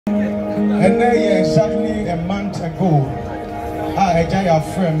And then exactly a month ago, Agya Yaw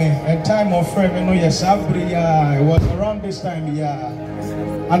friend me, and time of friend me no yes it was around this time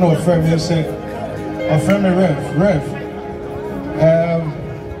I know a friend me said a friend me Rev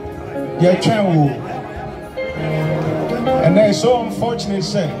yeah channel and then so unfortunate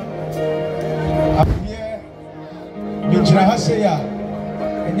say yeah Bijra say ya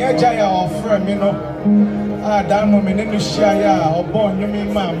and Agya Yaw friend me no that moment in the share or born you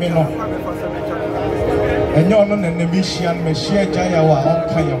mean ma me no. And you're not an emission, Monsieur Agya Yaw on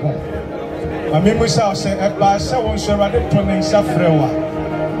Kaya home. I mean, we saw say, by someone so rather turning Safrewa.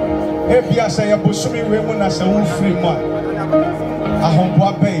 If you say a Busumi women as a wolf free man, a home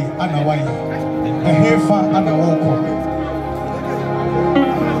bay and a wine, a heifer and a walker.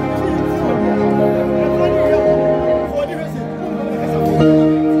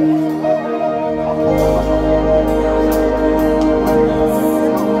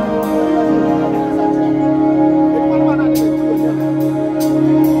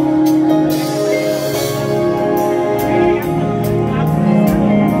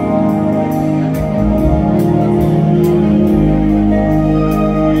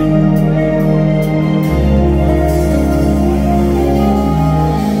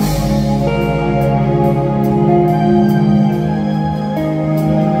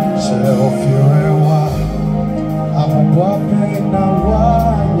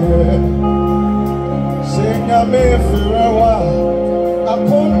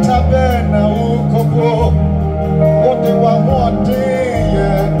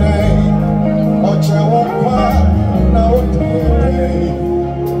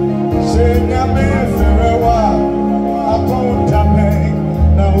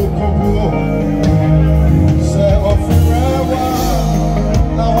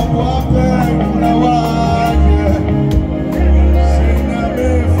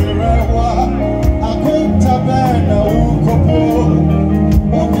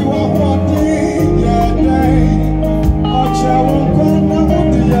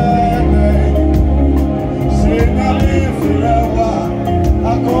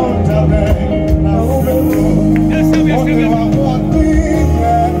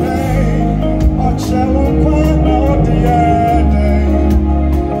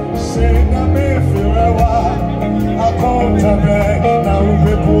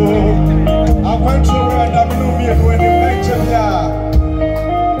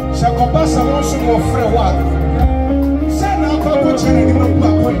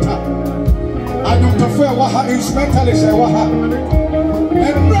 Instrumentalist, and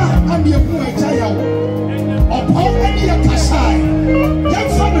I'm your boy Agya Yaw. Upon any Kasai, young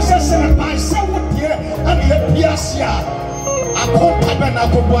family says, by someone here and the Piasia. I can't happen, I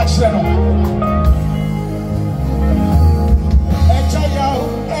could watch them. Agya Yaw,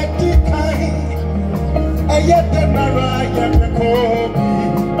 Eddie Kai, and yet the Mariah, the Kobe.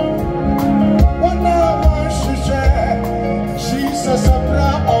 One hour she said, Jesus, a bra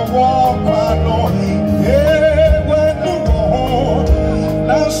or walk,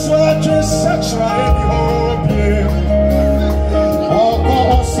 such right hope you oh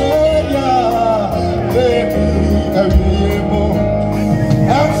God say ya baby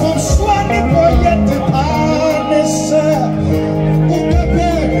I'm from Swami boy yet the palace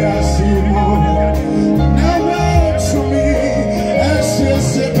baby I see more now wait to me and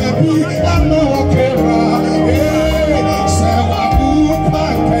say baby I'm not okay say what you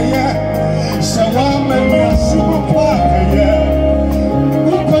pack ya say what me super pack ya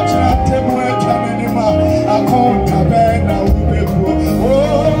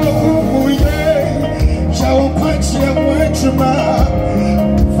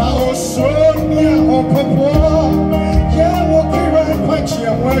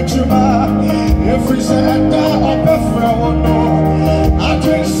Every Sunday, I'm a friend. I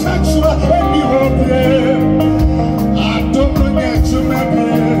drink sexual any hope. I don't forget to maybe.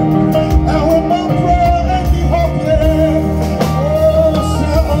 I want my bro any hope. Oh, so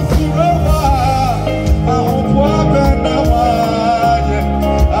I'm feeling I hope what I know.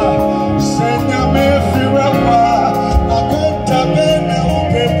 Send me feel I go to bed now.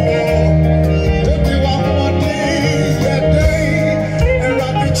 Baby, one more day, and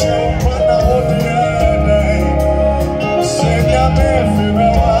I'll be chill.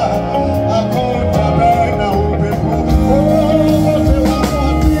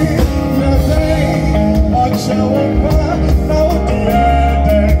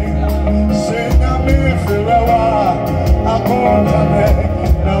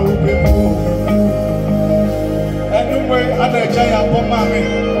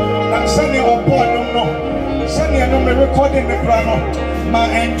 brano ma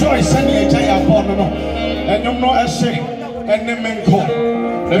enjoy sani Agya Yaw no enyom no ehye ene menko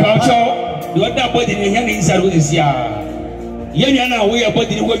me ba cho do da body ni hia ni inside wo sia ye nua na wo ye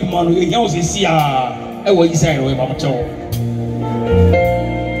body ni wo dwuma no ye hia wo sia e wo inside wo ba cho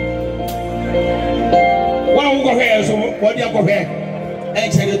wa wo go hwe so wo dia go hwe e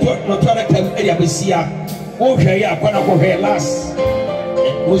chere to no to na kam e dia be sia wo hwe ya kwa na go hwe last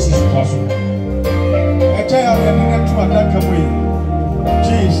Moses O.K. Agya Yaw ya na to adaka we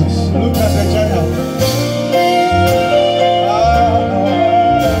Jesus look at the